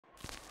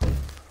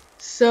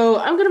So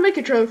I'm gonna make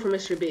a trailer for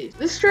Mrbeast.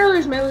 This trailer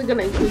is mainly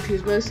gonna include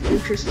his most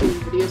interesting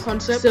video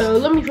concept. So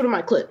let me put in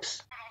my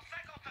clips.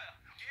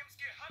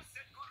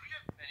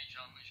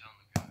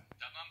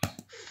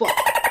 Fuck.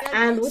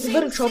 And with a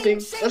bit of chopping,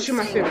 let's do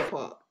my favorite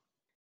part.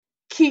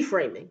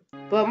 Keyframing.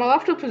 But my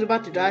laptop is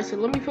about to die, so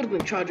let me put it in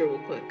the charger real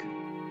quick.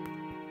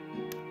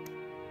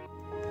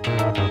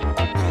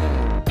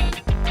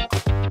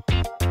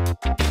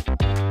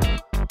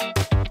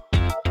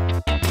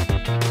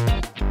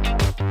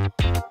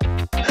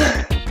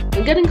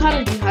 I'm getting kind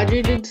of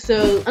dehydrated,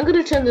 so I'm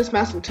gonna turn this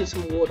mouse into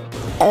some water.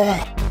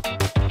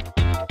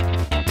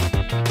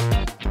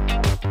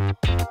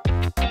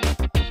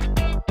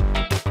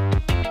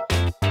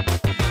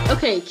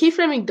 Okay,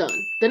 keyframing done.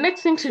 The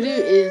next thing to do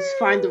is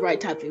find the right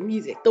type of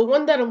music. The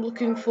one that I'm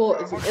looking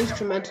for is an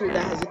instrumental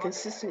that has a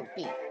consistent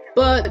beat.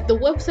 But the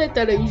website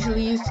that I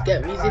usually use to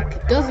get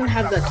music doesn't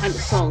have that kind of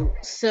song,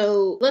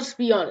 so let's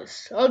be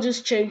honest, I'll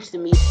just change the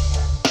music.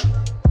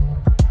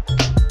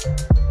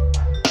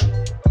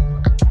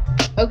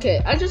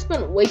 Okay, I just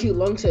spent way too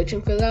long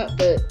searching for that,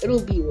 but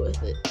it'll be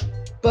worth it.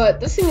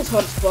 But this thing is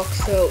hot as fuck,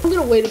 so I'm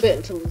gonna wait a bit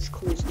until this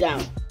cools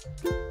down.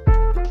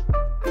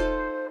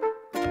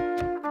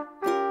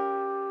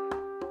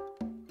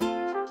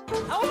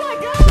 Oh my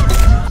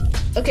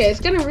god! Okay, it's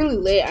getting really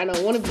late and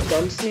I want to be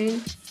done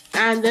soon.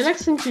 And the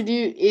next thing to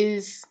do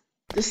is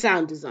the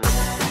sound design.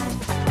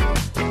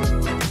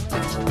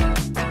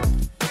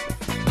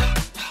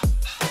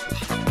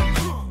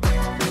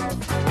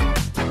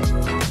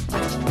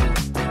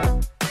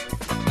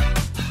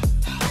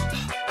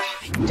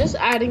 Just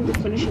adding the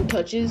finishing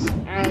touches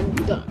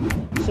and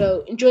done.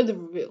 So enjoy the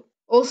reveal.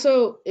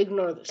 Also,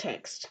 ignore the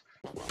text.